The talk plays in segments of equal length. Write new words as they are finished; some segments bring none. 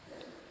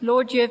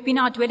Lord, you have been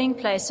our dwelling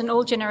place in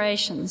all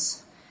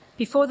generations.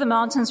 Before the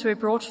mountains were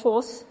brought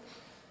forth,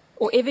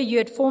 or ever you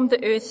had formed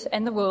the earth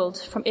and the world,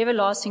 from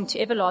everlasting to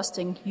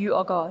everlasting, you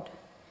are God.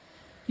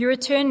 You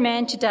return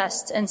man to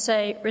dust and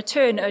say,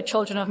 Return, O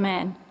children of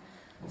man.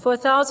 For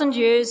 1,000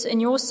 years in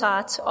your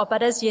sight are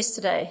but as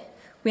yesterday,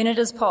 when it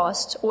is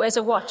past, or as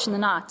a watch in the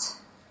night.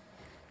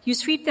 You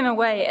sweep them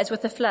away as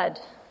with a flood.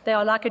 They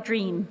are like a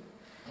dream,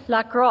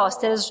 like grass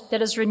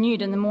that is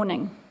renewed in the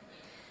morning.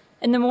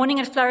 In the morning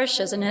it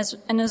flourishes and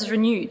is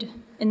renewed.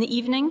 In the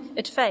evening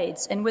it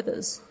fades and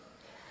withers.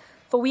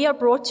 For we are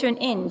brought to an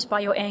end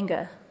by your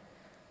anger.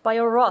 By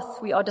your wrath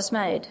we are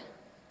dismayed.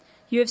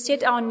 You have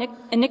set our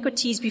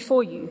iniquities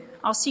before you,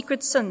 our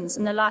secret sins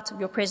in the light of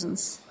your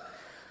presence.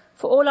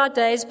 For all our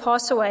days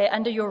pass away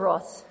under your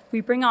wrath. We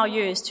bring our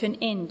years to an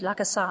end like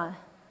a sigh.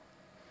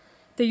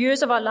 The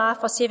years of our life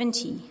are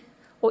 70,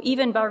 or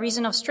even by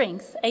reason of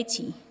strength,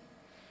 80.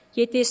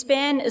 Yet their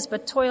span is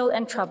but toil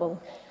and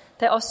trouble.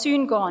 They are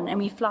soon gone, and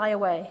we fly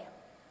away.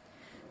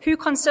 Who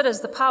considers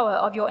the power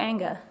of your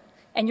anger,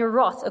 and your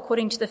wrath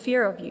according to the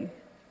fear of you?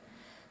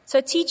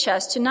 So teach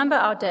us to number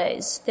our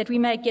days, that we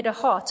may get a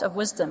heart of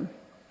wisdom.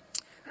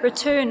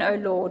 Return, O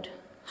Lord.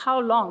 How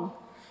long?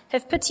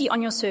 Have pity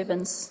on your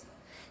servants.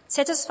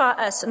 Satisfy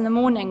us in the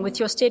morning with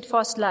your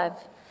steadfast love,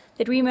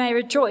 that we may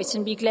rejoice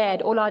and be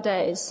glad all our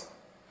days.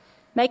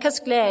 Make us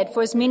glad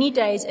for as many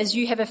days as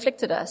you have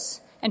afflicted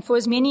us, and for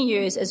as many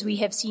years as we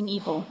have seen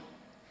evil.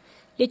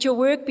 Let your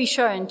work be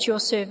shown to your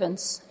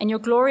servants, and your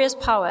glorious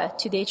power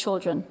to their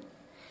children.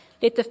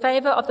 Let the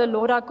favor of the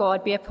Lord our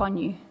God be upon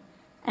you,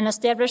 and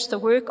establish the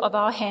work of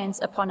our hands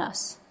upon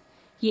us.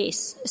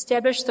 Yes,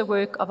 establish the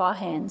work of our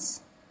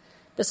hands.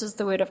 This is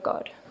the word of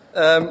God.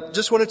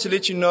 Just wanted to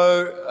let you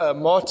know,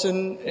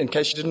 Martin, in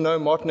case you didn't know,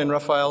 Martin and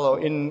Raphael are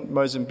in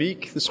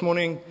Mozambique this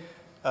morning.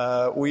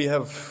 We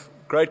have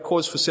great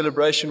cause for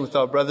celebration with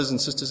our brothers and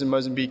sisters in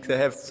Mozambique. They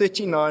have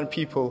 39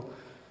 people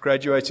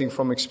graduating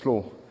from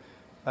Explore.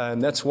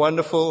 And that's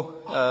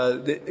wonderful.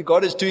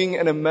 God is doing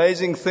an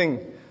amazing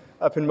thing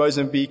up in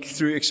Mozambique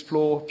through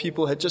Explore.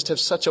 People just have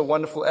such a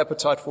wonderful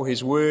appetite for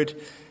His Word.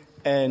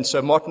 And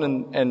so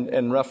Martin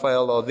and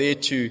Raphael are there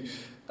to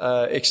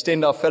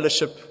extend our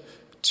fellowship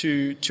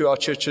to our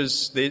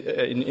churches there,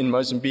 in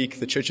Mozambique,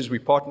 the churches we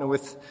partner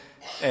with.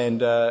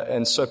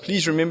 And so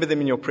please remember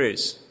them in your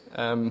prayers.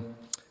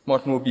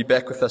 Martin will be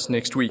back with us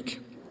next week.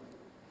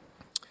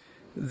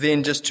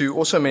 Then just to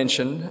also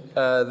mention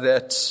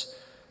that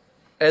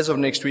as of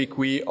next week,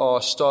 we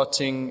are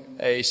starting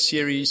a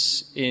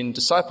series in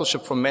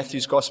discipleship from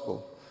Matthew's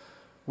Gospel.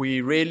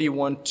 We really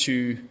want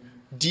to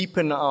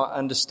deepen our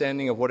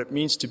understanding of what it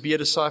means to be a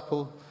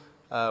disciple.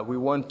 We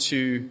want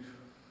to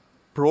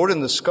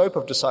broaden the scope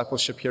of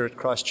discipleship here at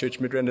Christ Church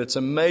Midrand. It's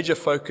a major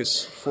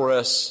focus for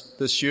us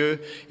this year.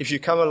 If you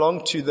come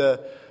along to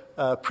the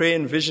prayer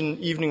and vision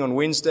evening on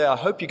Wednesday, I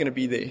hope you're going to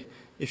be there.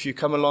 If you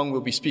come along,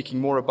 we'll be speaking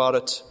more about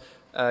it.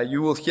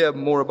 You will hear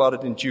more about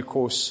it in due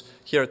course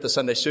here at the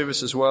Sunday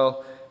service as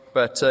well.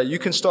 But you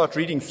can start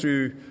reading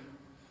through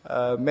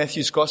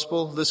Matthew's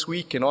Gospel this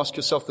week and ask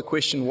yourself the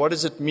question, what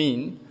does it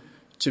mean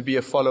to be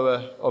a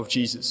follower of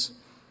Jesus?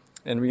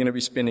 And we're going to be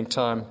spending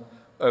time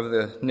over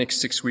the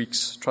next 6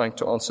 weeks trying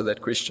to answer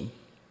that question.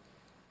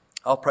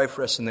 I'll pray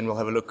for us and then we'll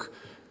have a look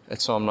at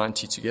Psalm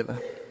 90 together.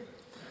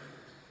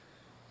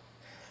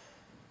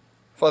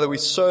 Father, we're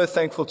so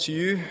thankful to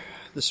you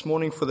this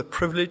morning for the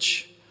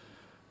privilege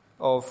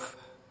of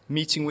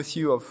meeting with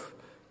you, of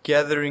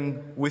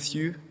gathering with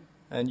you,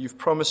 and you've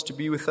promised to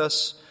be with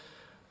us,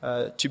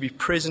 to be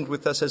present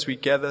with us as we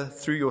gather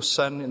through your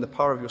Son in the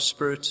power of your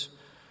Spirit.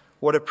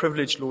 What a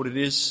privilege, Lord, it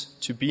is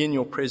to be in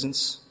your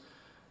presence,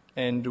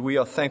 and we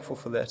are thankful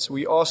for that.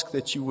 We ask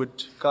that you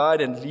would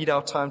guide and lead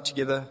our time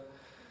together,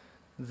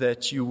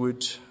 that you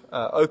would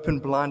open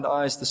blind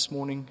eyes this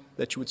morning,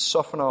 that you would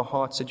soften our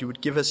hearts, that you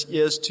would give us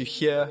ears to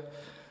hear.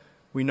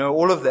 We know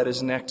all of that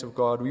is an act of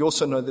God. We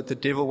also know that the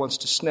devil wants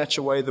to snatch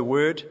away the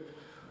word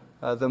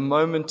the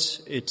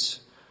moment it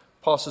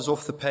passes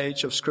off the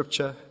page of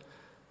Scripture.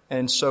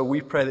 And so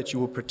we pray that you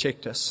will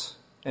protect us.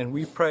 And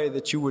we pray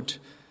that you would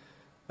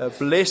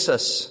bless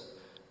us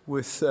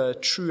with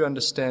true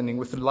understanding,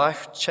 with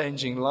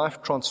life-changing,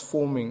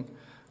 life-transforming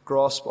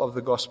grasp of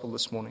the gospel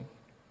this morning.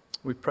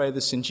 We pray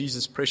this in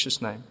Jesus'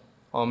 precious name.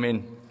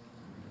 Amen.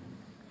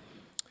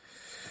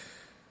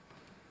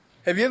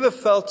 Have you ever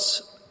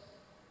felt,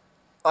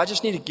 I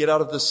just need to get out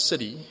of this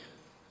city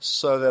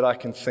so that I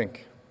can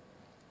think?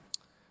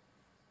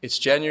 It's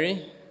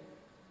January.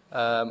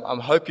 I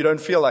hope you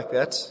don't feel like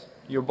that.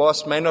 Your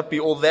boss may not be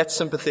all that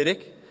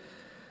sympathetic.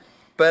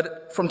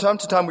 But from time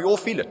to time, we all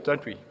feel it,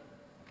 don't we?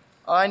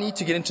 I need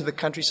to get into the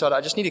countryside.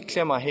 I just need to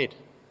clear my head.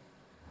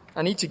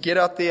 I need to get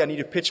out there. I need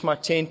to pitch my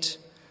tent.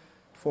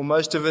 For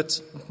most of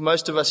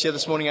us here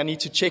this morning, I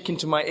need to check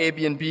into my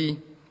Airbnb.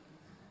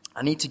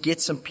 I need to get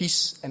some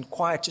peace and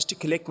quiet just to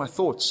collect my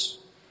thoughts.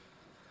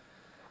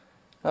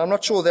 Now, I'm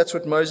not sure that's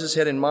what Moses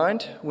had in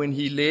mind when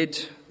he led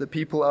the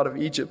people out of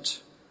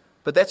Egypt,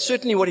 but that's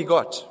certainly what he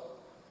got.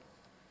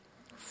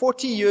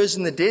 40 years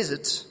in the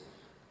desert,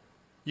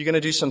 you're going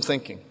to do some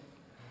thinking.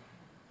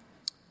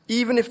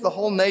 Even if the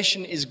whole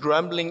nation is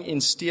grumbling in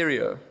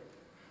stereo,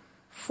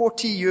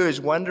 40 years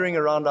wandering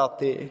around out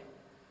there,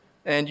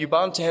 and you're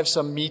bound to have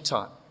some me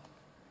time.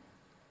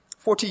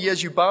 40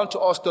 years, you're bound to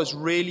ask those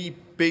really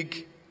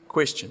big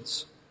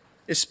questions,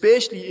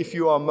 especially if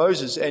you are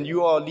Moses and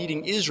you are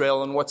leading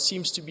Israel on what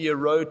seems to be a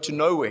road to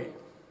nowhere.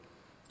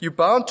 You're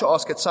bound to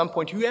ask at some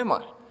point, who am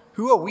I?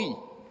 Who are we?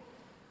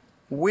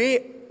 Where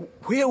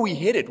are we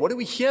headed? What are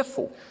we here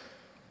for?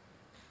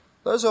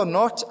 Those are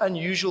not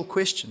unusual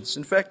questions.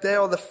 In fact, they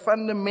are the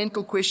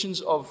fundamental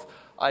questions of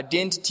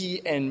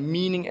identity and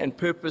meaning and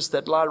purpose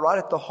that lie right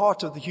at the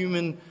heart of the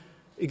human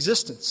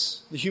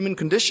existence, the human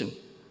condition.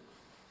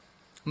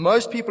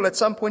 Most people at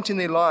some point in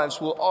their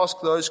lives will ask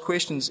those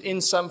questions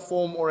in some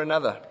form or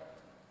another,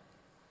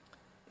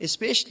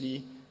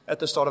 especially at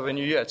the start of a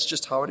new year. It's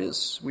just how it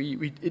is.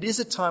 It is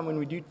a time when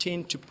we do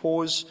tend to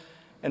pause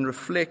and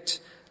reflect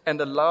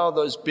and allow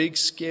those big,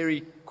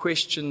 scary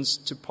questions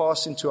to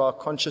pass into our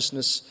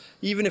consciousness,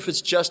 even if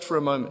it's just for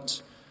a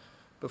moment,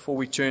 before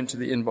we turn to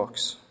the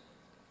inbox.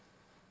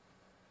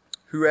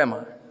 Who am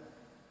I?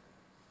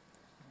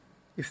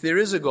 If there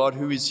is a God,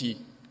 who is He?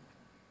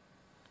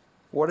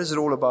 What is it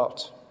all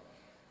about?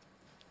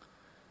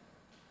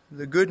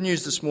 The good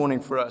news this morning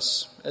for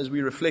us, as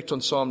we reflect on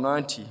Psalm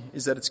 90,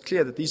 is that it's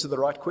clear that these are the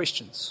right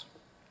questions.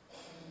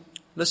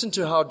 Listen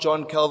to how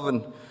John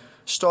Calvin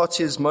starts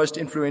his most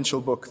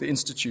influential book, The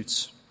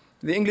Institutes.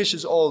 The English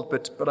is old,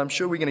 but I'm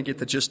sure we're going to get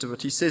the gist of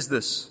it. He says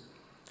this: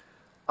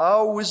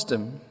 our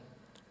wisdom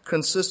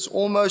consists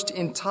almost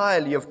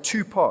entirely of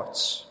two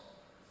parts: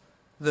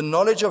 the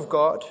knowledge of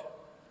God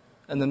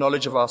and the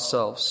knowledge of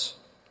ourselves.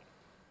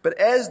 But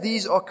as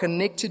these are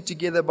connected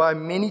together by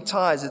many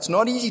ties, it's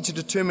not easy to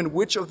determine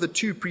which of the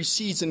two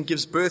precedes and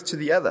gives birth to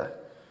the other.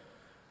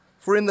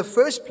 For in the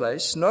first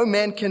place, no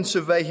man can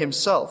survey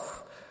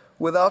himself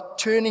without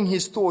turning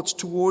his thoughts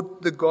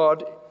toward the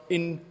God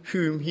in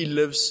whom he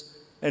lives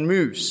and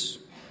moves.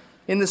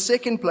 In the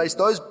second place,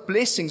 those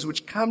blessings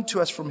which come to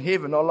us from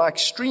heaven are like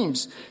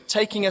streams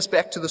taking us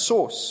back to the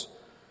source.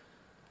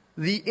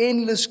 The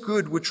endless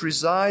good which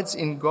resides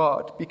in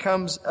God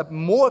becomes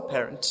more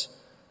apparent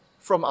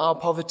from our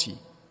poverty.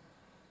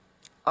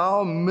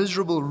 Our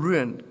miserable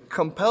ruin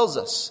compels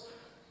us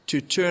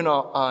to turn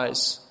our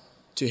eyes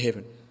to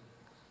heaven.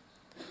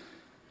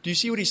 Do you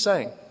see what he's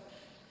saying?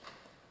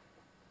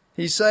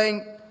 He's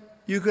saying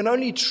you can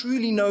only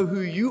truly know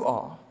who you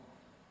are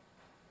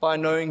by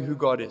knowing who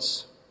God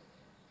is.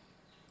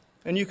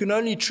 And you can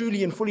only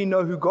truly and fully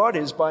know who God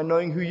is by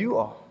knowing who you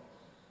are.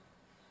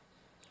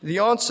 The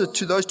answer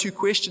to those two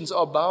questions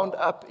are bound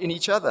up in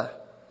each other.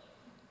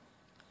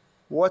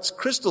 What's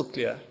crystal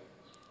clear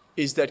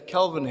is that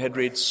Calvin had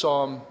read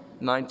Psalm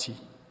 90.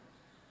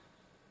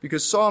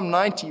 Because Psalm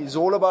 90 is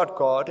all about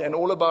God and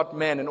all about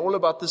man and all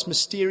about this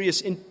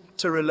mysterious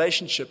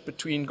interrelationship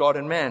between God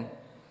and man.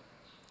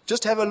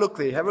 Just have a look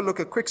there. Have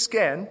a quick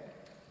scan,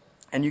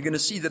 and you're going to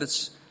see that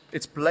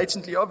it's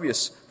blatantly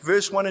obvious.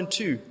 Verse 1 and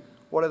 2,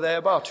 what are they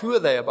about? Who are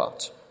they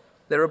about?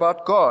 They're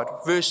about God.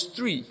 Verse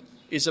 3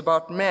 is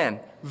about man.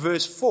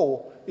 Verse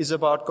 4 is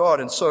about God,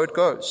 and so it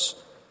goes.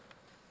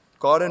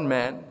 God and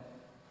man,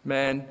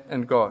 man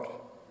and God.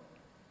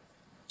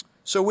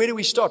 So where do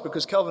we start?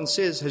 Because Calvin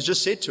has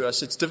just said to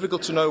us, it's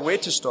difficult to know where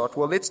to start.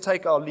 Well, let's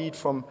take our lead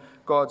from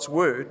God's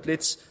word.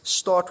 Let's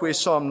start where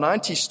Psalm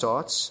 90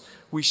 starts.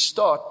 We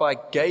start by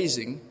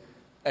gazing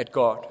at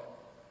God.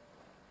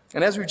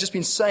 And as we've just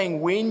been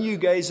saying, when you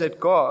gaze at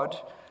God,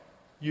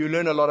 you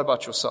learn a lot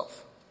about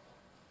yourself.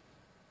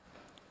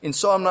 In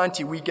Psalm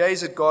 90, we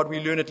gaze at God, we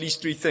learn at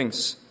least three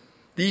things.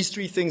 These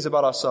three things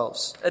about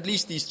ourselves. At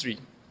least these three.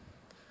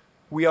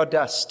 We are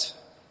dust.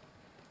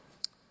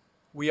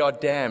 We are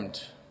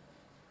damned.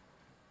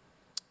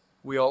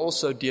 We are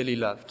also dearly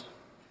loved.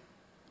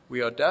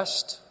 We are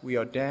dust, we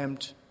are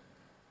damned,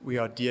 we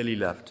are dearly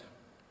loved.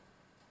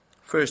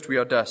 First, we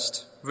are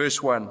dust.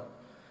 Verse 1.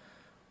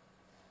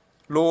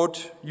 Lord,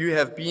 you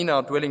have been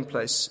our dwelling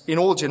place in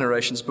all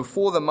generations,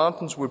 before the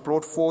mountains were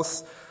brought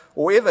forth,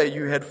 or ever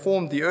you had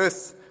formed the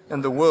earth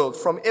and the world.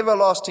 From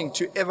everlasting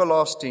to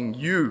everlasting,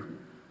 you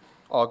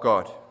are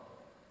God.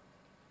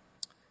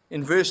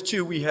 In verse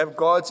 2, we have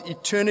God's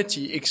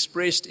eternity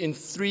expressed in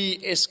three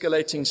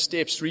escalating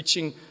steps,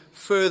 reaching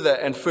further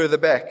and further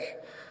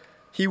back.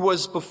 He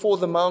was before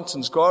the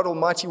mountains. God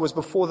Almighty was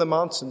before the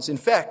mountains. In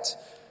fact,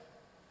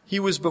 He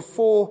was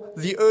before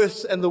the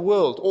earth and the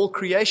world, all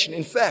creation.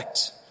 In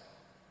fact,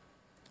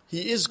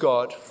 He is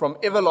God from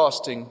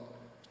everlasting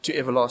to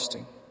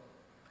everlasting.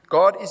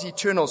 God is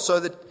eternal, so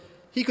that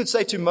He could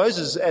say to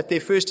Moses at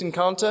their first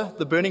encounter,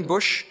 the burning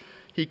bush,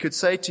 He could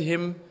say to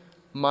him,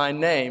 my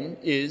name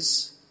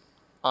is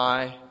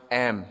I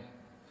am.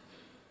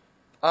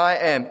 I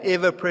am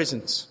ever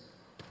present.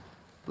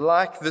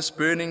 Like this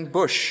burning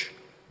bush,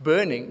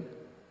 burning,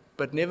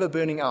 but never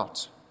burning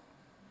out.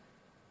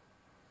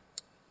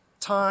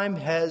 Time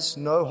has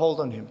no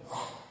hold on Him.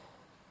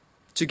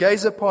 To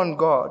gaze upon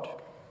God,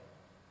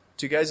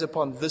 to gaze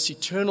upon this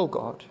eternal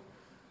God,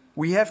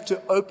 we have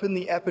to open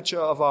the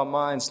aperture of our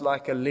minds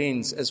like a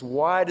lens, as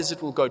wide as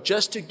it will go,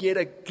 just to get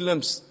a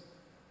glimpse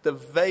the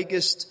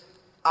vaguest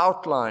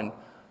outline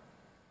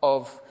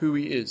of who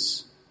he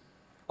is,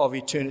 of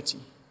eternity.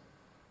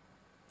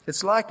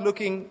 It's like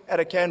looking at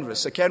a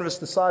canvas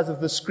the size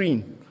of this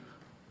screen.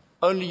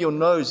 Only your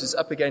nose is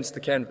up against the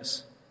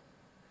canvas.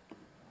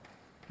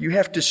 You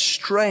have to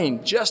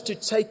strain just to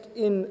take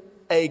in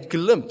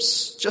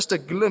just a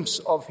glimpse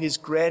of his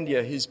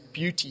grandeur, his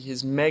beauty,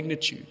 his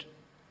magnitude.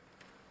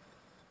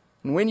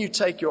 And when you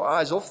take your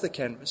eyes off the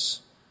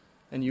canvas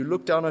and you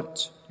look down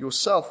at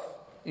yourself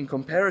in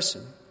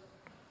comparison,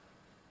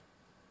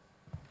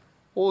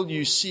 all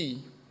you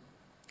see,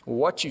 or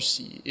what you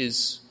see,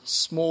 is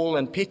small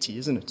and petty,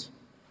 isn't it?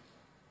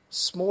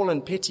 Small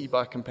and petty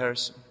by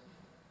comparison.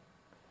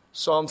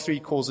 Psalm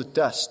 3 calls it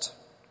dust.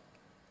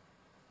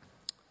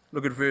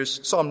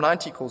 Psalm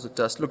 90 calls it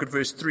dust. Look at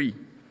verse 3.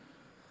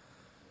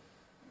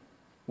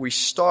 We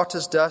start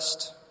as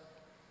dust,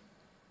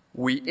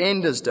 we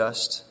end as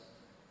dust,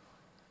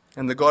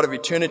 and the God of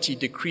eternity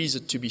decrees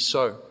it to be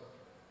so.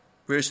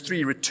 Verse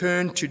 3,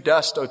 return to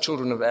dust, O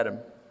children of Adam.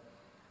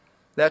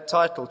 That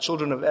title,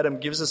 Children of Adam,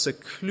 gives us a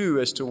clue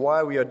as to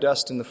why we are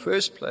dust in the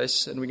first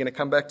place, and we're going to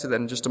come back to that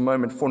in just a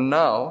moment. For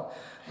now,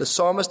 the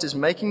psalmist is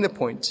making the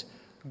point,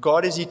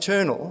 God is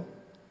eternal,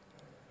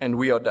 and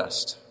we are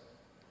dust.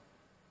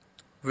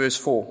 Verse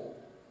 4,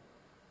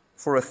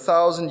 for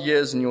 1,000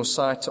 years in your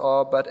sight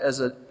are but as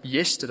a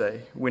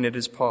yesterday when it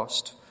is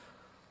past,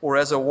 or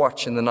as a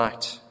watch in the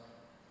night.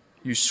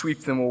 You sweep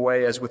them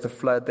away as with a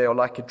flood. They are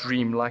like a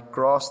dream, like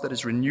grass that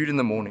is renewed in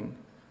the morning.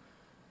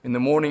 In the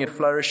morning it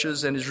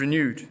flourishes and is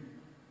renewed.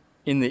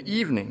 In the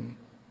evening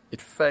it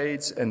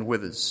fades and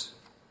withers.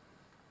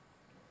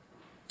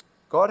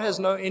 God has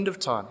no end of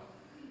time.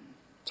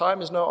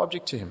 Time is no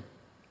object to him.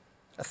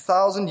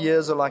 1,000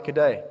 years are like a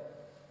day.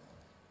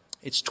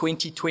 It's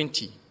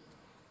 2020.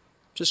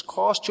 Just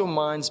cast your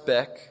minds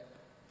back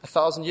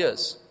 1,000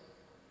 years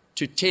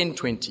to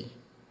 1020.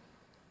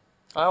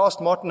 I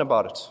asked Martin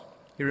about it.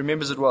 He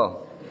remembers it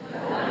well.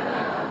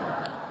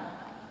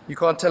 You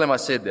can't tell him I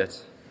said that.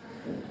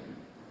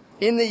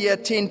 In the year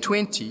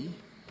 1020,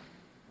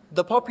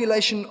 the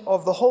population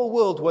of the whole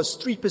world was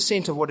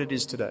 3% of what it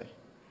is today.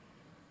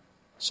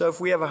 So if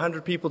we have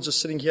 100 people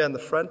just sitting here in the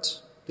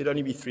front, there'd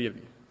only be 3 of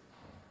you.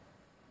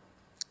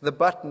 The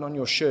button on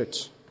your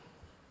shirt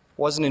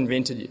wasn't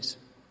invented yet.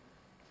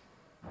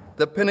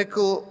 The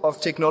pinnacle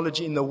of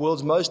technology in the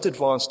world's most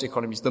advanced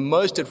economies, the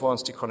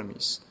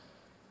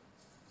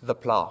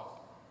plow.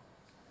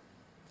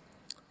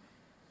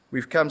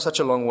 We've come such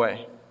a long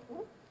way.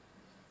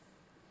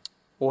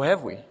 Or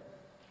have we?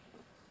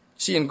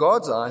 See, in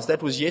God's eyes,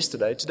 that was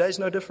yesterday. Today's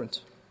no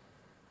different.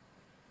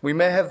 We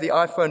may have the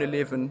iPhone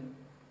 11,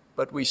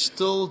 but we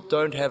still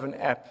don't have an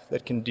app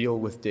that can deal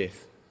with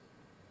death.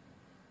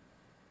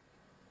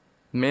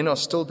 Men are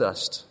still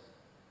dust,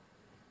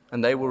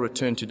 and they will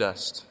return to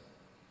dust.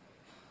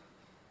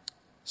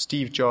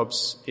 Steve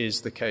Jobs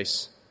is the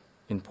case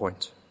in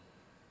point.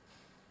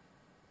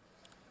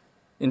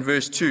 In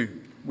verse 2,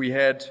 we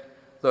had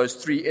those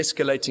 3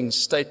 escalating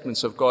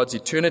statements of God's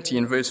eternity.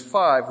 In verse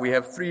 5, we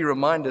have 3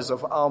 reminders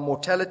of our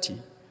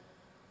mortality.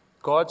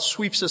 God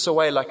sweeps us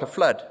away like a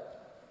flood.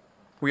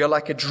 We are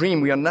like a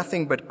dream. We are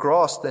nothing but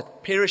grass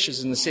that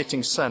perishes in the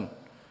setting sun,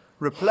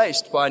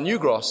 replaced by a new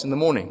grass in the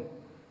morning.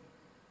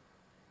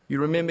 You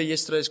remember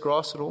yesterday's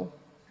grass at all?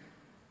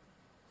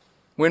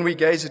 When we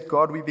gaze at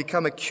God, we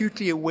become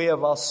acutely aware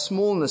of our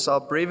smallness, our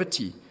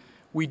brevity.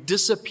 We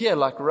disappear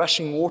like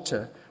rushing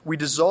water. We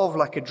dissolve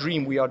like a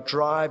dream. We are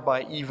dry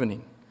by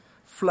evening.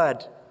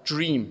 Flood,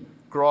 dream,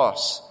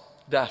 grass,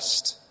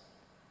 dust.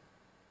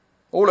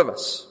 All of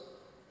us.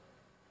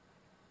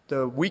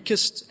 The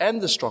weakest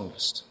and the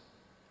strongest.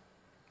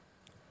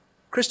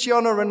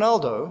 Cristiano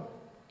Ronaldo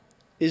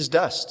is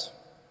dust.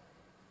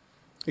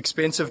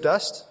 Expensive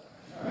dust,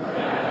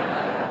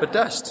 but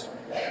dust.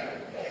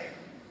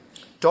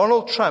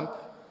 Donald Trump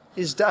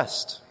is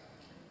dust,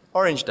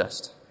 orange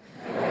dust.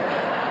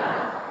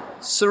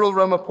 Cyril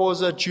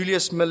Ramaphosa,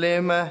 Julius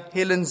Malema,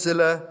 Helen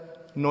Ziller,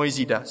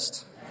 noisy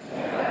dust.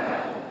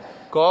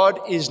 God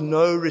is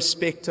no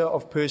respecter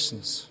of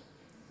persons.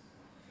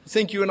 You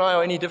think you and I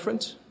are any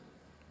different?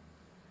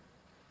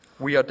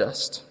 We are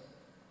dust.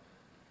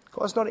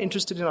 God's not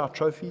interested in our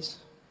trophies.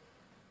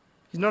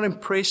 He's not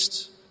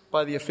impressed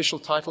by the official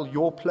title,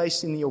 your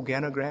place in the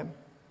organogram.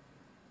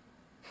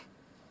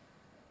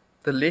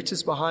 The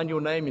letters behind your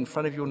name, in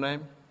front of your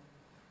name,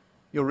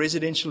 your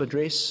residential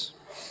address,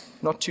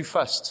 not too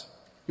fussed.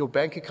 Your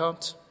bank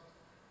account,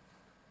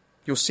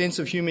 your sense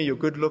of humor, your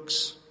good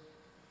looks,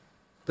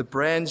 the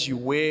brands you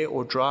wear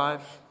or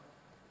drive,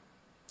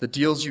 the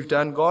deals you've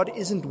done. God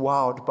isn't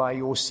wowed by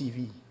your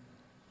CV,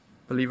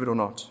 believe it or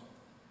not.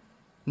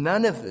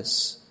 None of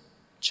this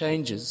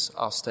changes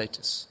our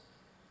status.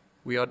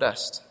 We are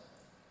dust.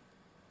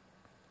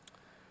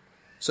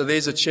 So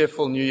there's a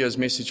cheerful New Year's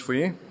message for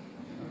you.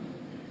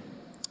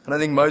 And I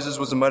think Moses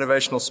was a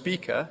motivational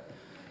speaker.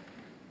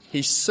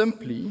 He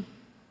simply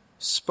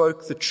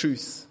spoke the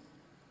truth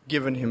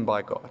given him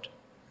by God.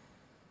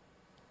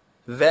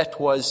 That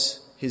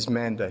was his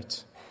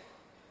mandate.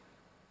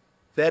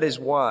 That is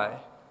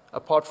why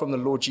apart from the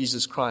Lord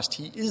Jesus Christ.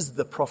 He is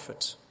the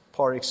prophet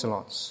par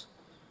excellence.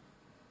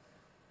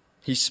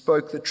 He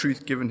spoke the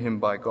truth given him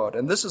by God.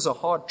 And this is a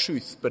hard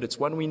truth, but it's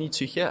one we need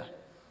to hear.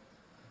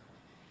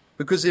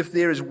 Because if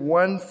there is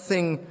one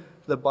thing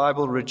the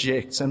Bible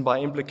rejects, and by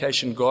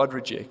implication God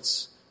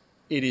rejects,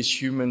 it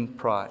is human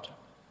pride.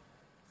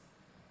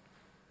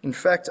 In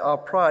fact, our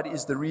pride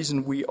is the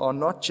reason we are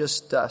not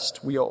just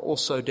dust, we are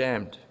also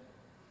damned.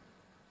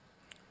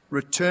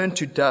 Return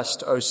to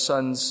dust, O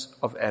sons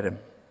of Adam.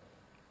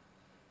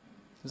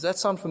 Does that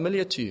sound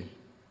familiar to you?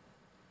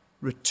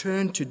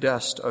 Return to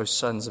dust, O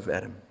sons of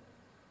Adam.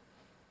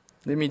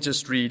 Let me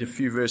just read a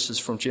few verses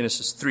from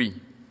Genesis 3.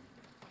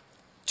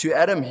 To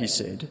Adam he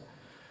said,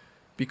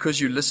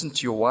 because you listened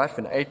to your wife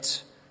and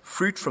ate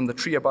fruit from the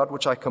tree about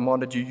which I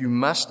commanded you, you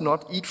must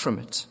not eat from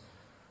it.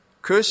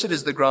 Cursed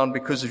is the ground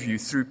because of you.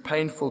 Through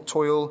painful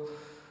toil,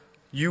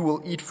 you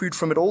will eat food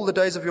from it all the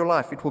days of your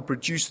life. It will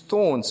produce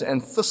thorns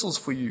and thistles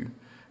for you,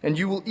 and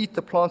you will eat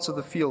the plants of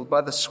the field.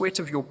 By the sweat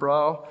of your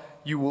brow,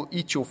 you will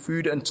eat your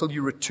food until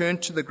you return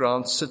to the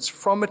ground, since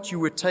from it you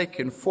were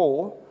taken,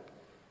 for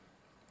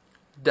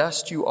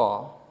dust you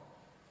are,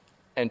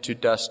 and to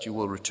dust you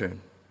will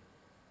return.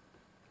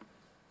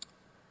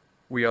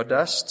 We are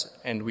dust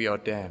and we are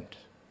damned.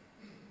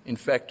 In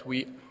fact,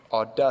 we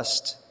are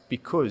dust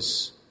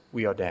because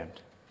we are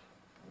damned.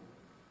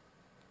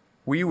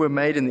 We were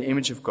made in the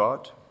image of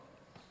God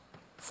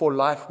for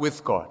life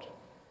with God,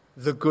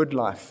 the good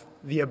life,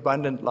 the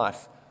abundant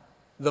life,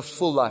 the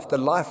full life, the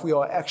life we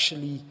are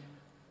actually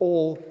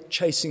all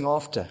chasing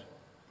after,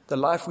 the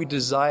life we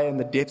desire in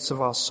the depths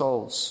of our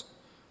souls.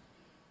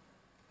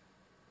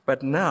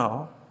 But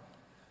now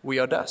we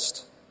are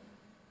dust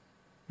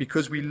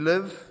because we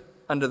live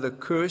under the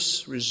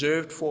curse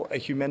reserved for a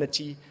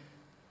humanity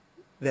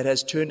that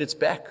has turned its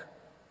back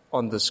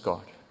on this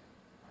God.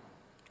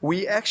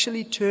 We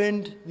actually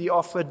turned the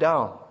offer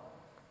down.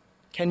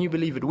 Can you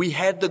believe it? We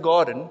had the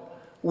garden.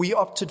 We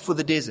opted for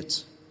the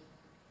desert.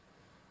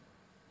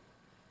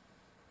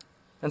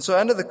 And so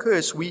under the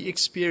curse, we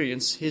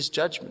experience his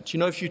judgment. You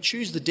know, if you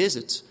choose the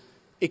desert,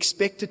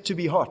 expect it to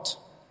be hot.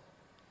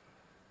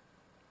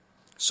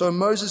 So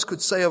Moses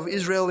could say of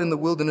Israel in the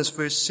wilderness,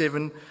 verse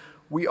 7,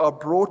 we are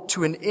brought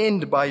to an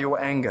end by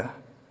your anger.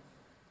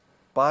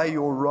 By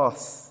your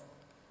wrath,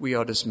 we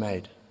are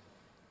dismayed.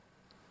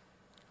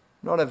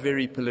 Not a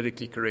very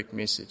politically correct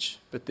message,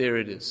 but there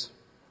it is.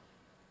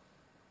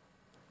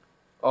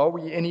 Are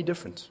we any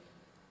different?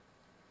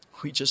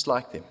 We're just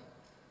like them.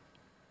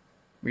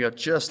 We are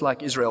just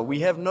like Israel. We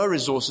have no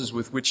resources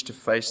with which to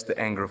face the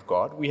anger of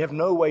God. We have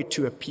no way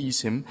to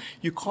appease him.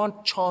 You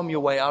can't charm your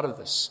way out of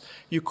this.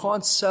 You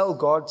can't sell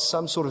God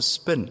some sort of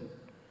spin.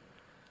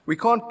 We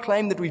can't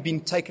claim that we've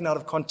been taken out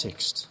of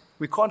context.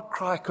 We can't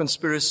cry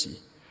conspiracy.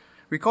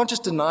 We can't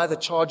just deny the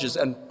charges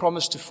and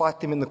promise to fight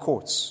them in the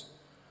courts.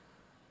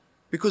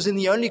 Because in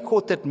the only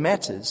court that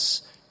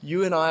matters,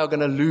 you and I are going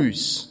to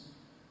lose.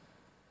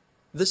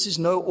 This is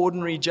no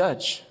ordinary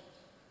judge.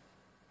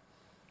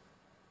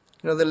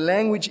 You know, the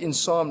language in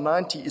Psalm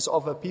 90 is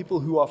of a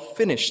people who are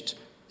finished,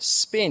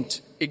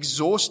 spent,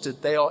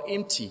 exhausted. They are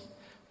empty.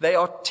 They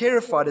are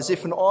terrified as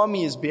if an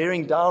army is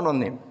bearing down on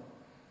them.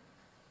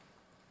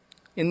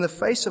 In the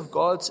face of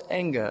God's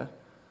anger,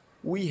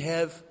 we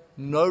have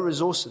no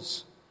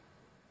resources.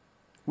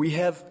 We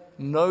have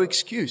no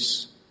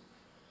excuse.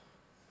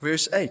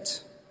 Verse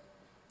 8,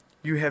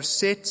 you have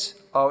set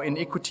our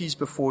iniquities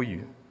before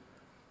you,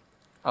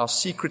 our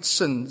secret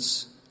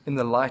sins in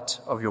the light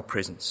of your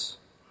presence.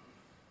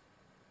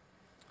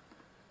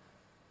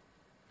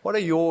 What are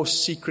your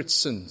secret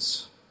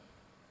sins?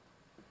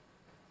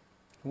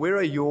 Where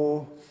are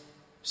your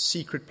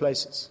secret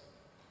places?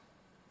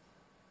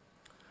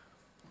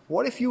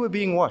 What if you were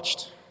being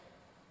watched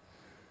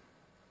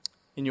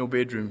in your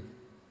bedroom,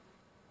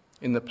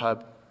 in the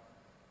pub,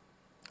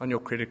 on your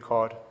credit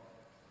card,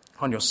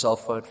 on your cell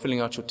phone, filling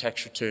out your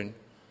tax return,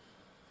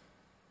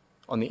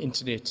 on the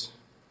internet,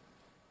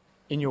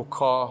 in your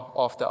car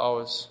after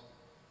hours,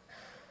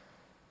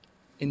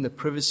 in the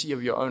privacy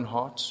of your own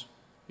heart,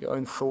 your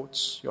own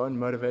thoughts, your own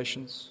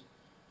motivations?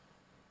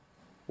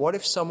 What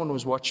if someone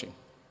was watching?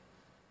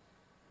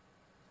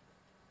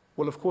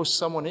 Well, of course,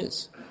 someone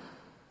is.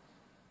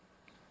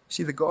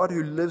 See, the God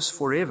who lives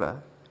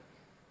forever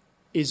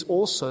is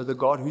also the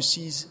God who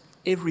sees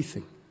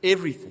everything,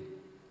 everything.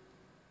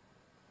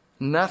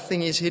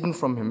 Nothing is hidden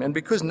from him. And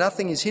because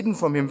nothing is hidden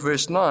from him,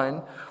 verse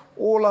 9,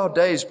 all our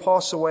days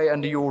pass away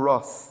under your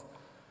wrath.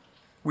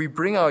 We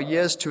bring our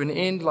years to an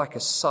end like a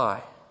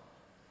sigh.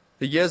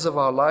 The years of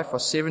our life are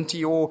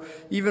 70, or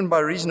even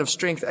by reason of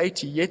strength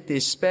 80, yet their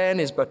span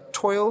is but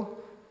toil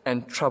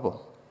and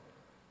trouble.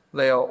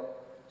 They are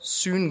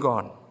soon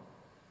gone,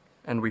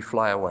 and we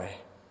fly away.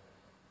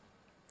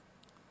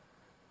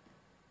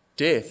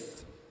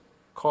 Death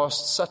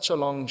casts such a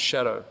long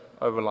shadow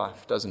over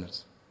life, doesn't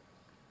it?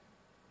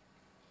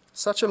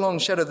 Such a long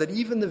shadow that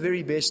even the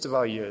very best of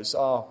our years,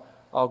 our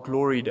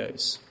glory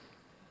days,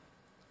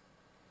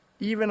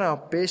 even our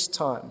best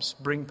times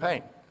bring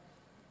pain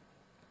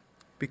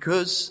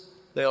because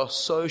they are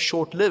so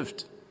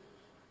short-lived.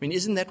 mean,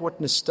 isn't that what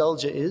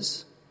nostalgia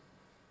is?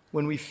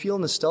 When we feel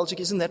nostalgic,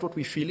 isn't that what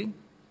we're feeling?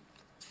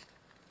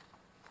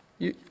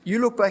 You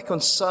look back on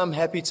some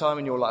happy time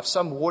in your life,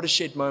 some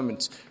watershed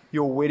moment,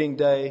 your wedding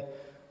day,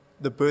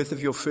 the birth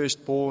of your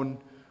firstborn.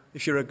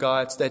 If you're a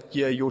guy, it's that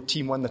year your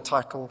team won the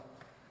title.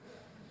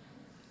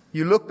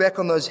 You look back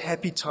on those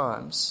happy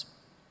times,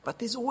 but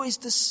there's always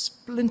this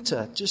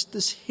splinter, just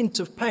this hint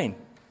of pain.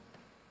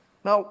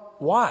 Now,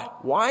 why?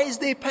 Why is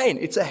there pain?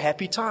 It's a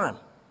happy time.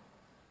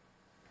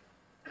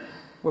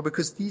 Well,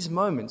 because these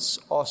moments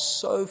are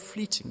so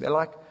fleeting. They're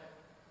like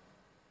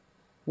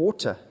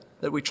water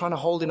that we're trying to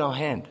hold in our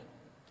hand.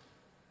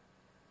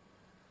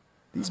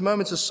 These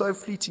moments are so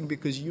fleeting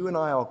because you and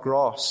I are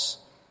grass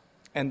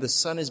and the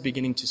sun is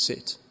beginning to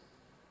set.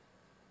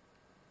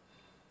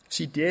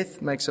 See,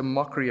 death makes a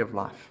mockery of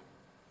life.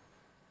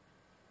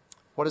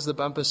 What does the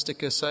bumper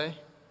sticker say?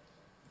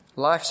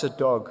 Life's a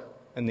dog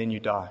and then you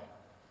die.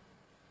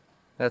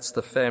 That's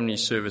the family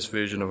service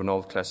version of an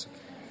old classic.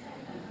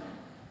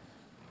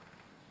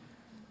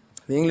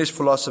 The English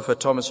philosopher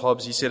Thomas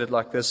Hobbes, he said it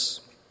like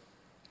this.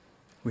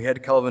 We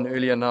had Calvin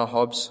earlier, now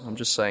Hobbes, I'm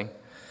just saying.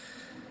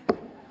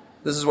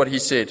 This is what he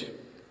said.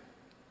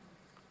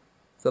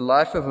 The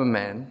life of a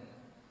man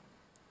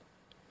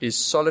is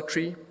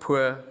solitary,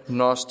 poor,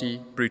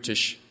 nasty,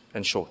 brutish,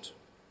 and short.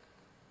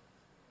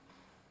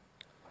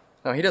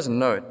 Now, he doesn't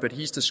know it, but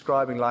he's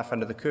describing life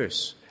under the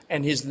curse.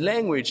 And his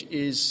language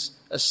is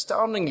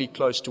astoundingly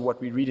close to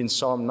what we read in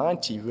Psalm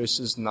 90,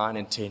 verses 9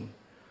 and 10.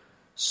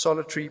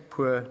 Solitary,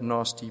 poor,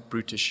 nasty,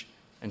 brutish,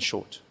 and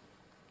short.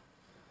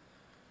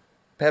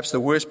 Perhaps the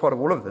worst part of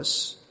all of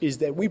this is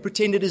that we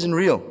pretend it isn't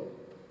real.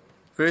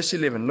 Verse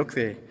 11, look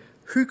there.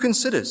 Who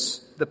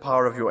considers the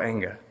power of your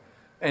anger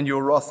and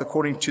your wrath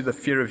according to the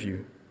fear of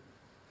you?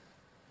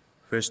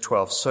 Verse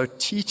 12, so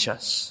teach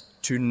us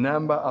to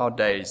number our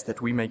days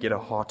that we may get a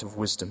heart of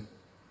wisdom.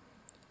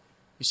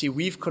 You see,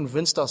 we've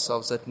convinced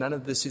ourselves that none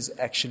of this is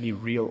actually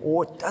real,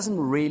 or it doesn't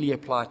really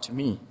apply to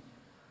me.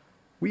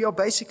 We are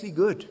basically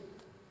good.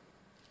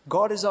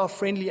 God is our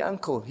friendly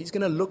uncle. He's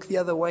going to look the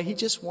other way. He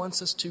just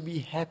wants us to be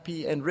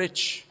happy and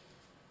rich.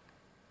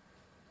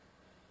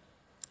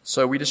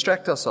 So we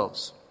distract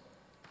ourselves.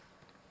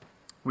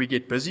 We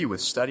get busy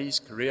with studies,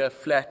 career,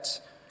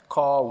 flat,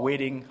 car,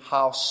 wedding,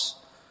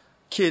 house,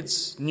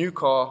 kids, new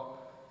car,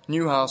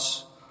 new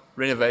house,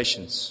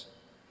 renovations,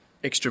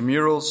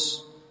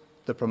 extramurals,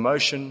 the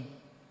promotion,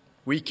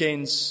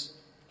 weekends,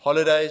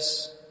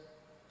 holidays,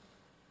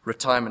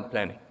 retirement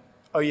planning.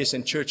 Oh yes,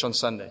 and church on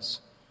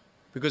Sundays.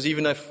 Because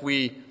even if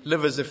we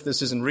live as if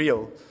this isn't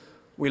real,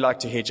 we like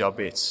to hedge our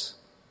bets.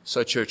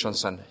 So church on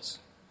Sundays.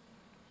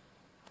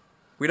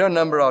 We don't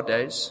number our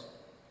days.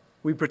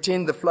 We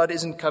pretend the flood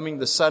isn't coming,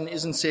 the sun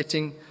isn't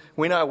setting.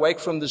 When I wake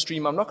from this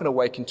dream, I'm not going to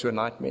wake into a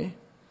nightmare.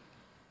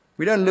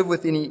 We don't live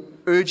with any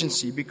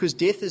urgency because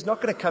death is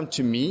not going to come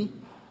to me.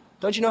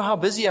 Don't you know how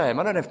busy I am?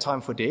 I don't have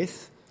time for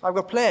death. I've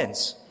got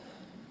plans.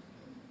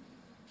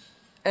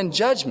 And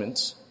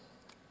judgment,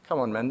 come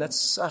on, man, that's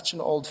such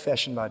an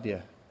old-fashioned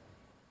idea.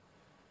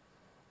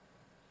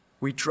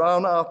 We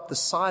drown out the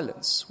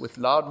silence with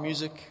loud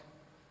music.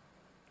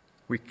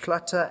 We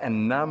clutter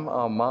and numb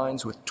our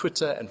minds with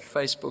Twitter and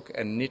Facebook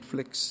and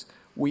Netflix.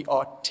 We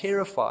are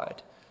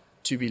terrified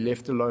to be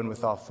left alone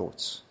with our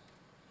thoughts.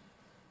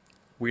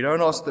 We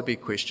don't ask the big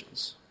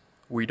questions.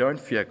 We don't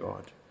fear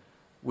God.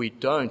 We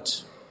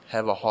don't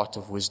have a heart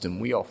of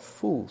wisdom. We are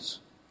fools.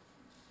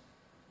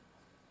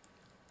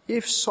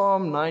 If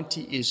Psalm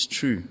 90 is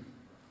true,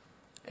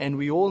 and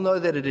we all know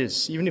that it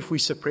is, even if we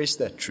suppress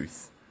that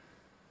truth,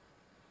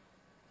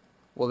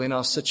 well, then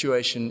our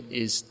situation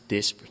is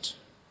desperate.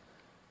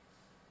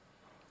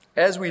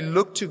 As we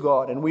look to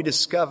God and we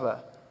discover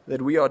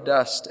that we are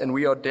dust and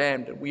we are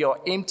damned and we are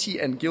empty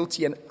and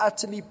guilty and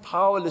utterly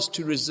powerless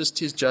to resist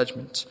His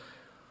judgment,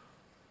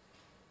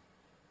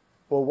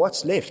 well,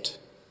 what's left?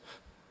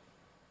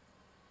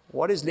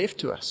 What is left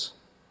to us?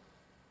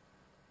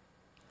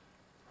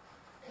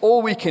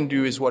 All we can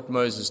do is what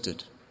Moses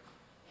did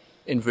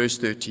in verse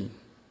 13.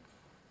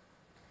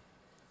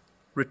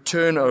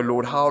 Return, O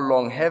Lord, how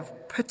long? Have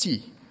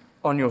pity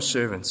on your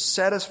servants.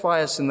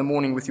 Satisfy us in the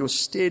morning with your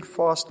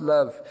steadfast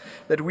love,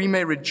 that we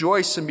may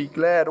rejoice and be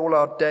glad all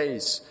our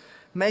days.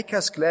 Make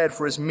us glad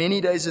for as many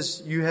days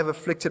as you have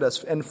afflicted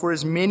us, and for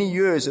as many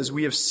years as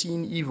we have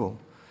seen evil.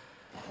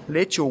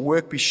 Let your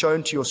work be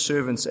shown to your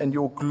servants, and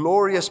your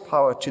glorious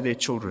power to their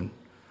children.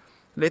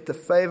 Let the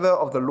favor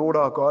of the Lord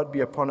our God be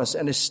upon us,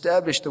 and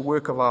establish the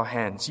work of our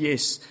hands.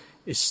 Yes,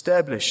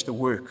 establish the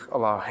work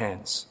of our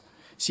hands.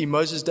 See,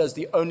 Moses does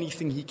the only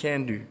thing he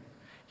can do.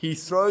 He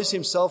throws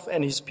himself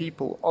and his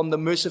people on the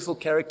merciful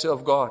character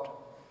of God.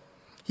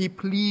 He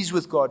pleads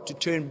with God to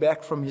turn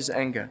back from his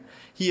anger.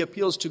 He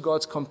appeals to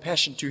God's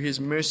compassion, to His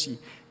mercy,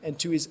 and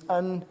to His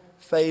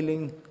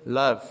unfailing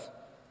love.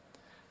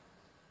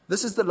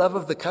 This is the love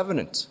of the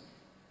covenant.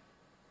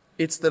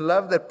 It's the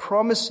love that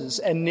promises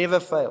and never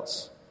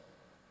fails.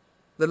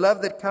 The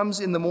love that comes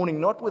in the morning,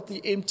 not with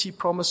the empty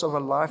promise of a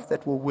life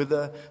that will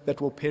wither,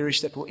 that will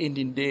perish, that will end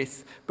in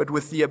death, but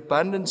with the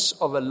abundance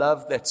of a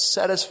love that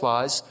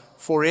satisfies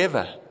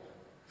forever.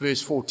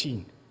 Verse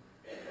 14.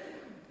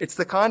 It's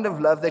the kind of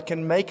love that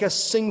can make us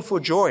sing for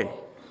joy.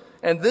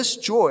 And this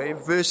joy,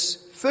 verse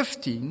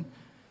 15,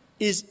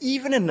 is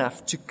even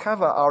enough to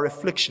cover our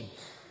affliction.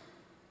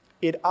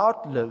 It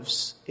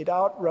outlives, it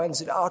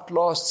outruns, it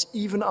outlasts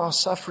even our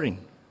suffering.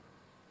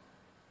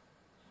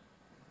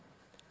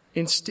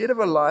 Instead of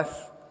a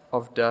life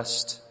of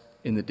dust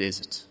in the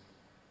desert,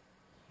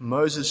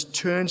 Moses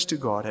turns to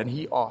God and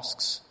he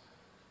asks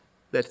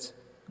that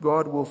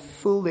God will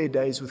fill their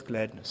days with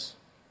gladness.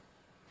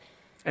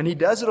 And he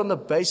does it on the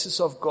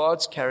basis of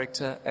God's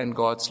character and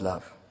God's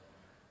love.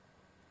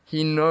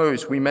 He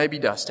knows we may be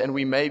dust and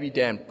we may be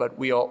damned, but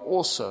we are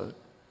also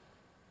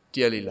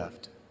dearly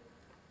loved.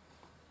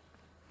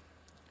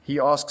 He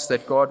asks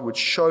that God would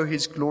show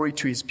his glory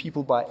to his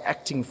people by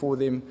acting for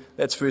them.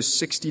 That's verse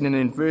 16. And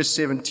in verse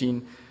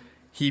 17,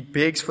 he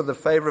begs for the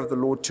favor of the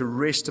Lord to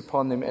rest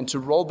upon them and to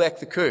roll back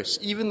the curse,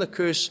 even the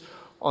curse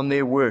on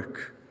their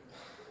work.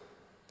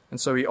 And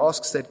so he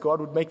asks that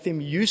God would make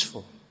them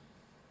useful,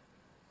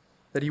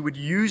 that he would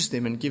use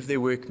them and give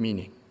their work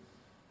meaning.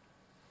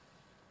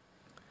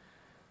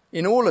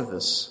 In all of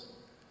this,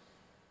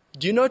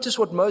 do you notice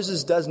what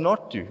Moses does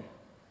not do?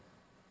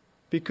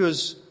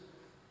 Because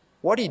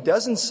what he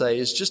doesn't say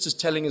is just as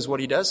telling as what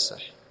he does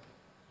say.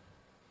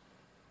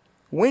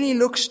 When he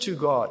looks to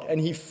God and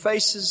he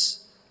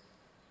faces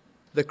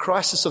the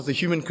crisis of the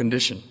human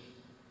condition,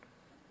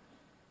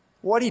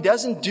 what he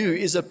doesn't do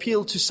is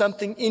appeal to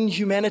something in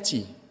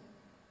humanity.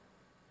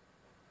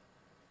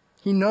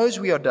 He knows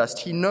we are dust.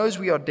 He knows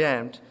we are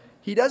damned.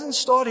 He doesn't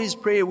start his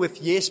prayer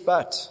with, yes,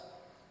 but.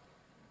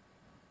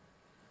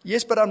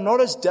 Yes, but I'm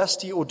not as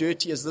dusty or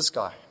dirty as this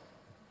guy.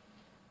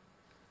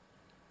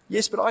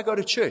 Yes, but I go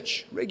to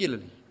church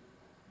regularly.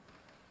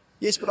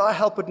 Yes, but I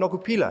help at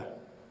Nokupila.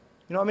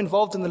 I'm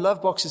involved in the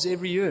love boxes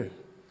every year.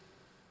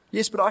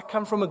 Yes, but I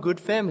come from a good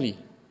family.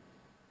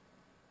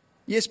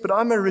 Yes, but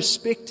I'm a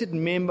respected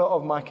member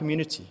of my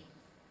community.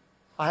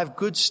 I have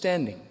good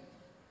standing.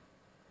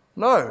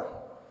 No.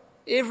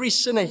 Every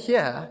sinner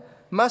here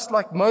must,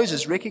 like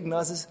Moses,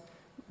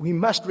 we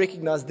must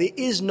recognize there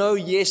is no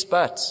yes,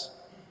 but.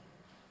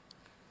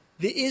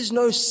 There is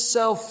no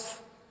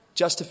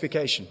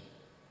self-justification.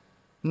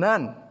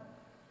 None.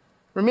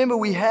 Remember,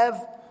 we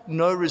have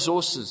no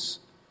resources.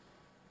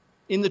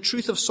 In the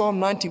truth of Psalm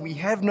 90, we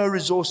have no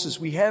resources.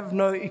 We have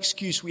no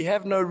excuse. We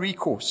have no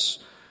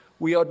recourse.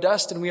 We are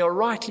dust and we are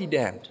rightly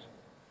damned.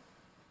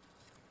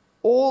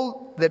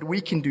 All that we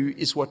can do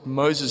is what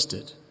Moses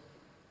did,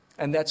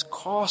 and that's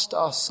cast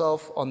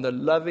ourselves on the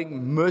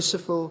loving,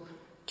 merciful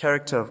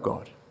character of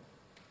God.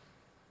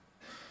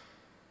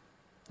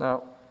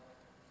 Now,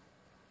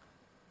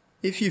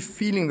 if you're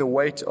feeling the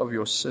weight of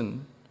your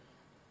sin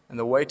and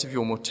the weight of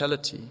your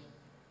mortality,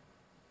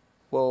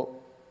 well,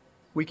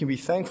 we can be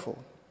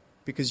thankful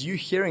because you're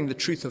hearing the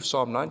truth of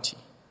Psalm 90.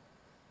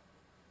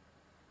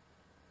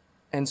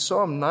 And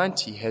Psalm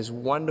 90 has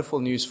wonderful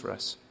news for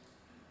us.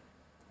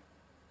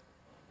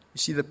 You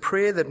see, the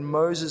prayer that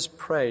Moses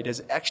prayed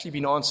has actually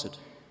been answered.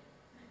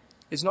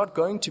 It's not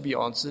going to be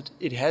answered,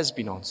 it has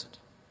been answered.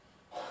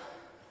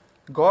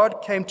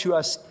 God came to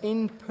us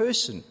in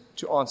person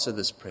to answer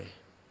this prayer.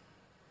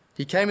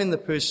 He came in the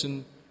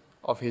person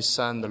of his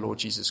Son, the Lord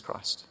Jesus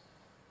Christ.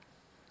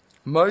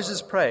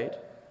 Moses prayed.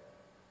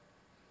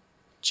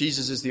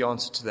 Jesus is the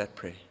answer to that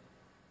prayer.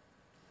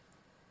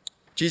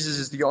 Jesus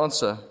is the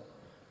answer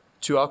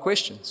to our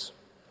questions.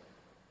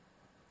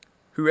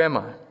 Who am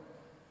I?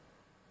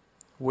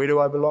 Where do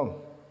I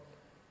belong?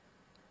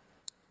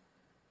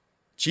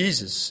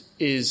 Jesus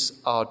is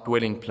our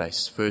dwelling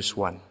place, verse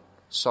 1.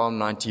 Psalm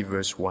 90,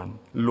 verse 1.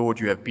 Lord,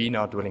 you have been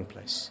our dwelling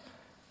place.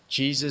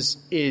 Jesus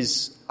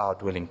is our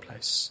dwelling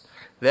place.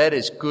 That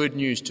is good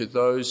news to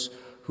those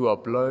who are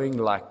blowing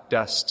like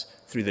dust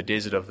through the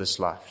desert of this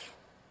life.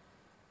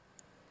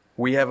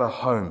 We have a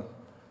home.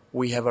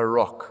 We have a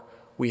rock.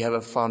 We have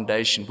a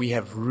foundation. We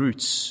have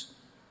roots.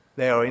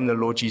 They are in the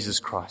Lord Jesus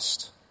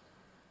Christ.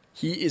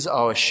 He is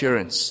our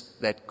assurance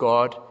that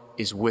God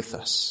is with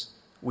us.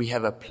 We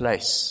have a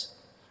place.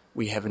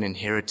 We have an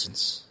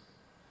inheritance.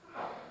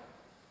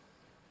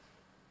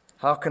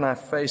 How can I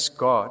face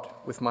God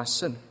with my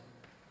sin?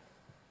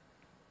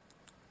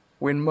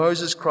 When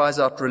Moses cries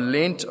out,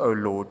 relent, O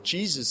Lord,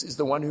 Jesus is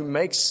the one who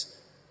makes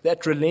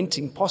that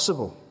relenting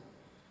possible.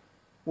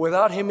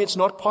 Without him, it's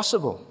not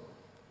possible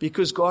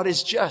because God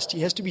is just.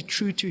 He has to be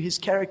true to his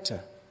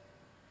character.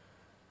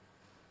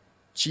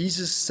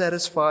 Jesus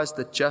satisfies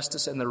the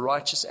justice and the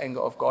righteous anger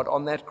of God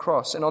on that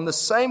cross. And on the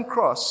same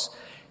cross,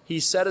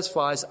 he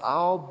satisfies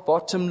our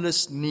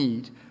bottomless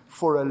need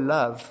for a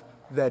love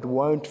that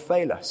won't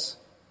fail us.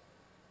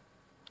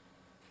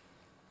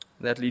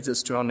 That leads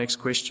us to our next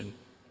question.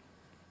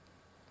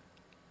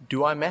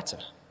 Do I matter?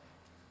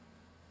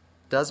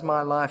 Does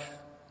my life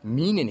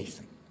mean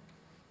anything?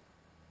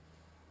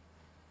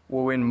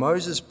 Well, when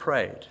Moses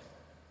prayed,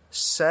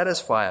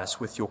 satisfy us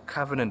with your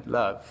covenant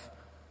love,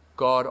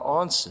 God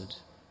answered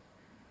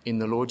in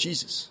the Lord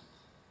Jesus.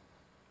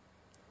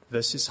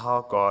 This is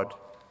how God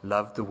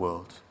loved the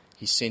world.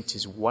 He sent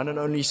his one and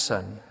only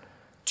Son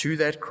to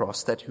that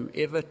cross, that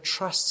whoever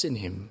trusts in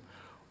him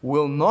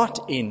will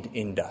not end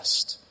in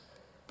dust,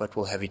 but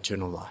will have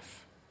eternal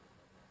life.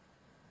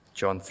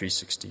 John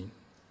 3:16.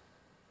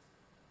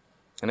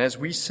 And as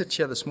we sit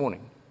here this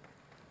morning,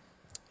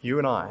 you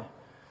and I,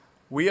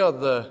 we are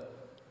the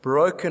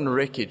broken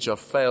wreckage of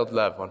failed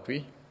love, aren't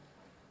we?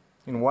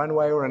 In one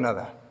way or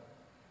another.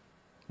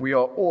 We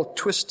are all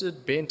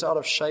twisted, bent out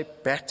of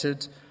shape,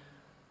 battered,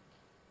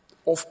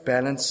 off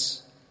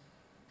balance,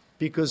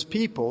 because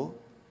people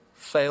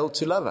fail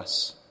to love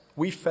us.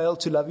 We fail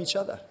to love each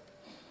other.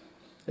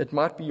 It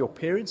might be your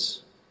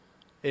parents,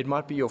 it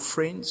might be your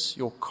friends,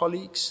 your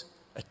colleagues,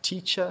 a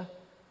teacher,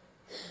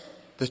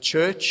 the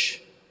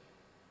church,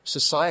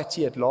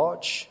 society at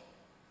large.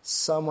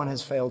 Someone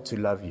has failed to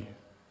love you.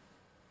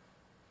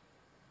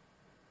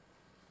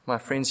 My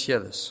friends, hear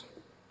this.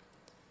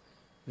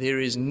 There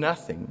is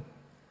nothing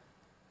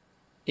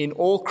in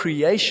all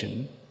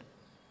creation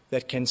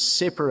that can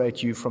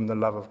separate you from the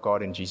love of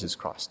God in Jesus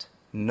Christ.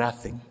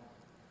 Nothing.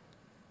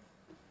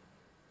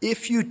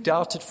 If you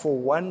doubt it for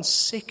 1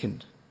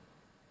 second,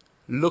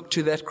 look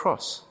to that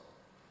cross.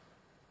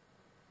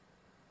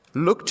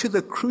 Look to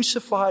the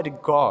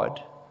crucified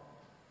God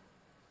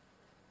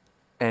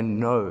and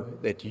know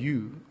that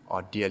you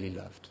are dearly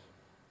loved.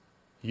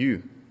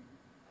 You.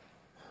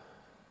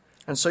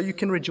 And so you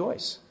can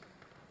rejoice.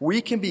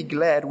 We can be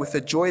glad with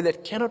a joy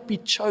that cannot be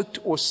choked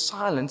or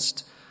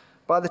silenced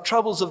by the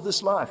troubles of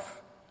this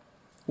life.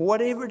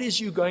 Whatever it is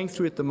you're going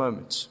through at the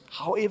moment,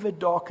 however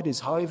dark it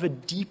is, however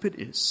deep it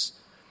is,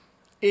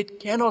 it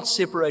cannot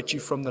separate you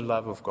from the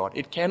love of God.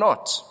 It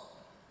cannot.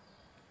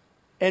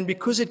 And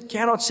because it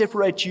cannot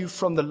separate you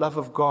from the love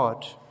of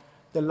God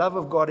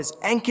is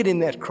anchored in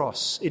that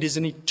cross. It is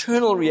an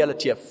eternal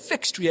reality, a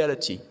fixed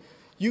reality.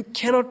 You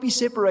cannot be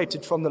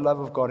separated from the love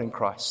of God in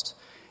Christ.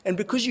 And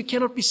because you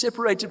cannot be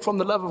separated from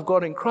the love of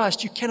God in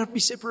Christ, you cannot be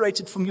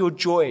separated from your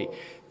joy,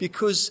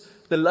 because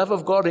the love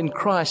of God in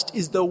Christ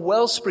is the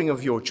wellspring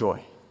of your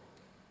joy.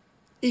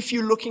 If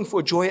you're looking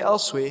for joy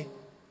elsewhere,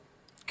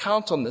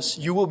 count on this,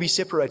 you will be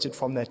separated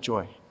from that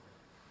joy.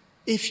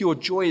 If your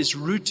joy is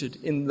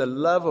rooted in the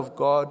love of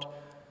God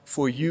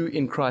for you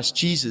in Christ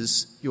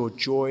Jesus, your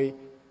joy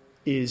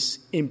is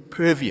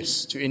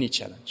impervious to any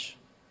challenge.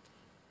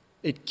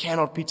 It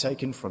cannot be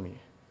taken from you.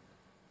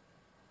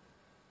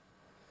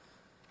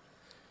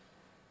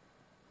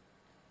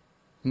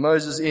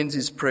 Moses ends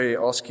his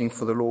prayer asking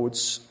for the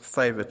Lord's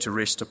favor to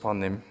rest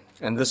upon them.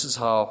 And this is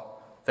how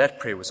that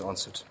prayer was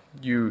answered.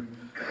 You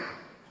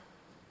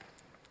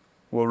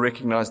will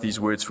recognize these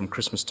words from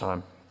Christmas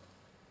time.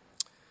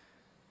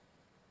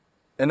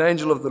 An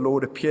angel of the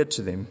Lord appeared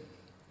to them,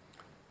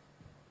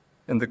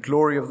 and the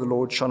glory of the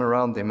Lord shone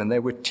around them, and they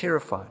were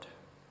terrified.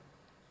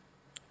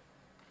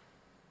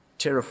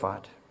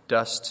 Terrified,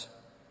 dust,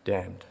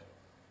 damned.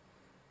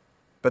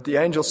 But the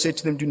angel said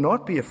to them, "Do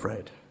not be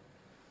afraid.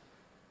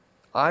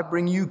 I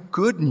bring you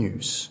good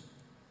news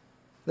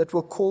that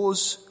will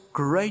cause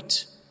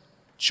great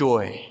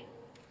joy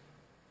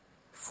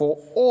for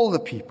all the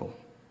people.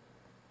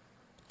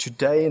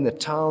 Today in the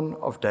town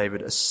of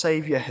David, a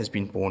Savior has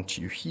been born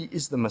to you. He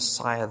is the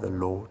Messiah, the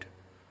Lord.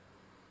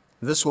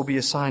 This will be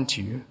a sign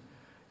to you.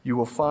 You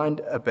will find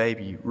a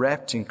baby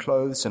wrapped in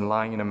clothes and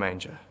lying in a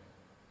manger."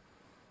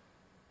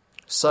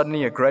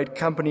 Suddenly a great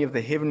company of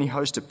the heavenly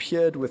host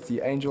appeared with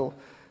the angel,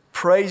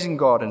 praising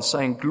God and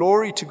saying,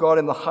 "Glory to God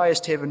in the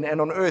highest heaven, and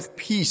on earth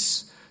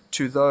peace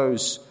to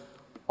those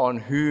on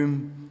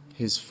whom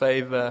his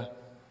favor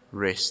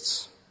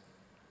rests."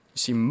 You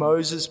see,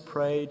 Moses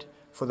prayed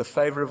for the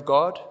favor of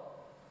God.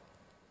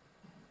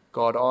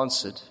 God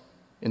answered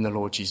in the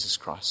Lord Jesus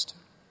Christ.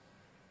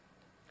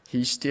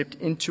 He stepped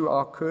into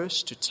our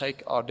curse to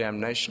take our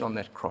damnation on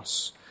that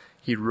cross.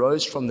 He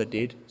rose from the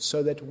dead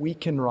so that we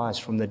can rise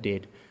from the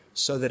dead,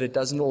 so that it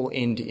doesn't all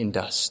end in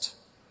dust.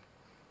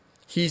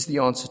 He's the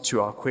answer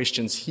to our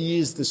questions. He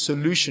is the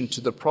solution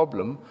to the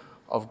problem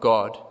of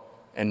God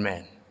and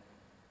man.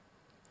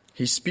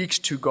 He speaks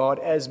to God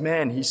as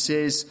man. He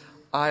says,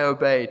 "I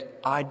obeyed,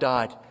 I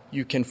died,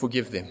 you can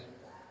forgive them."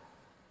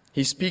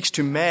 He speaks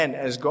to man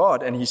as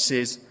God, and he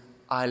says,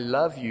 "I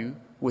love you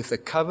with a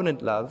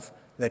covenant love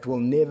that will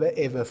never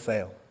ever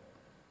fail."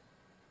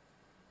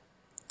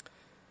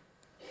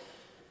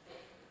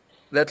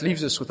 That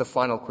leaves us with a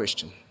final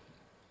question.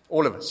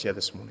 All of us here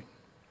this morning.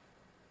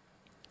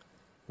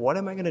 What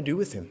am I going to do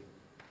with him?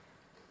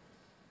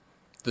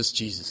 This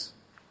Jesus.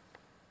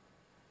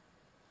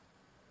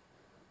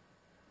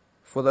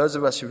 For those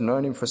of us who've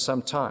known him for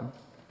some time,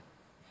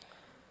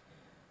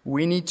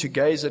 we need to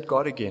gaze at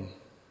God again.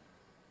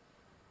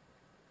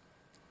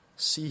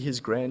 See his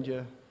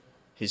grandeur,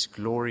 his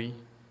glory,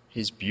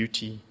 his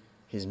beauty,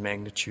 his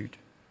magnitude.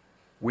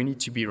 We need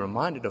to be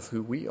reminded of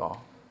who we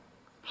are,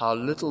 how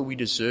little we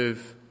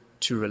deserve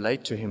to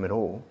relate to him at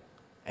all,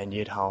 and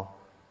yet how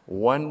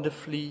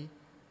wonderfully,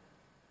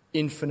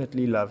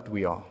 infinitely loved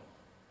we are.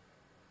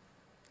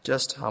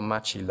 Just how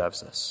much he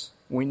loves us.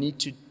 We need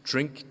to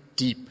drink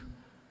deep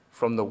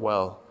from the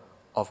well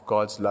of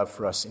God's love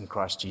for us in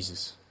Christ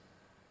Jesus.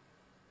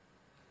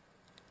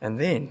 And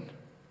then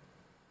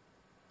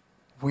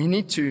we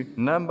need to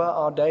number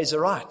our days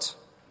aright.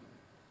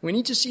 We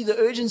need to see the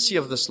urgency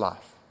of this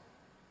life.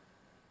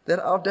 That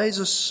our days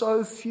are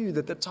so few,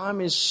 that the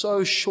time is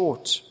so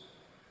short,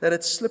 that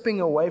it's slipping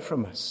away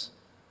from us.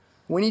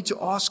 We need to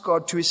ask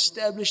God to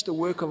establish the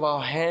work of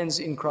our hands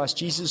in Christ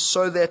Jesus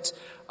so that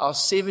our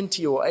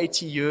 70 or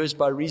 80 years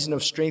by reason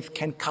of strength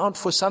can count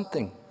for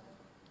something,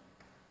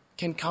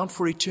 can count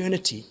for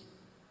eternity.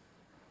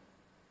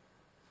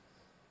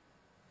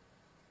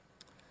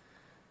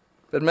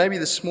 But maybe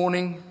this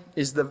morning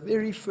is the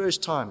very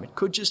first time, it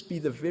could just be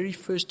the very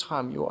first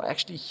time you are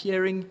actually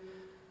hearing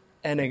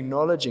and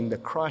acknowledging the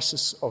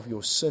crisis of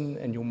your sin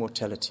and your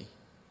mortality.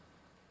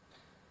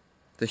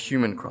 The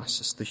human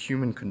crisis, the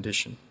human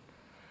condition,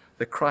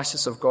 the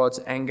crisis of God's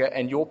anger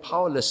and your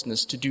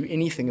powerlessness to do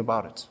anything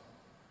about it.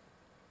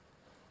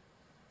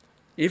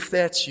 If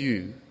that's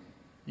you,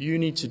 you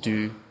need to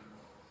do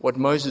what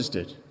Moses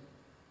did,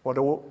 what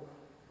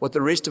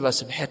the rest of us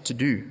have had to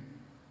do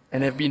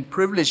and have been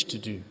privileged to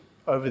do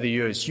over the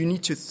years. You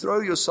need to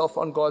throw yourself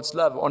on God's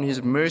love, on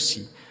His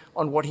mercy,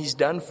 on what He's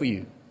done for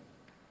you.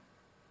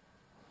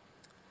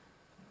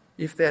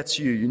 If that's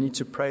you, you need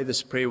to pray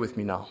this prayer with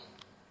me now.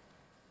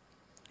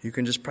 You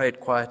can just pray it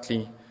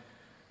quietly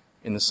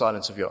in the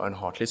silence of your own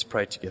heart. Let's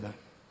pray together.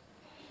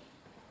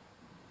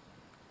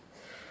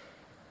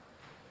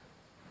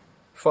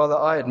 Father,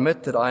 I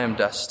admit that I am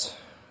dust,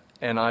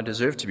 and I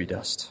deserve to be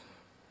dust.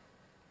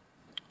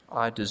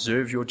 I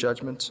deserve your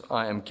judgment.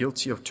 I am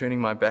guilty of turning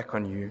my back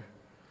on you,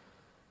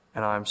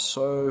 and I am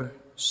so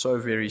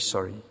very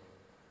sorry.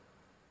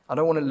 I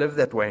don't want to live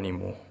that way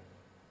anymore.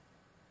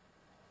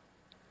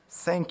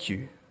 Thank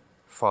you,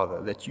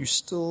 Father, that you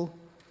still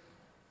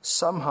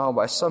somehow,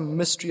 by some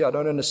mystery I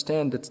don't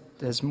understand, that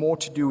has more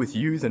to do with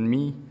you than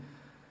me,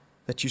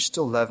 that you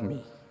still love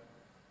me.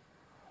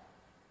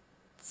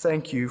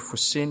 Thank you for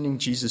sending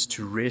Jesus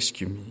to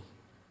rescue me.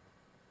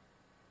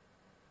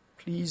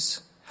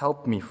 Please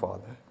help me,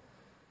 Father,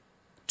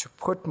 to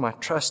put my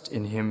trust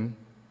in Him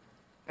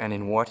and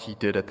in what He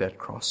did at that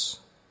cross.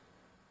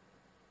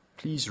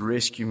 Please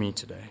rescue me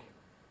today.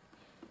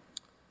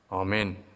 Amen.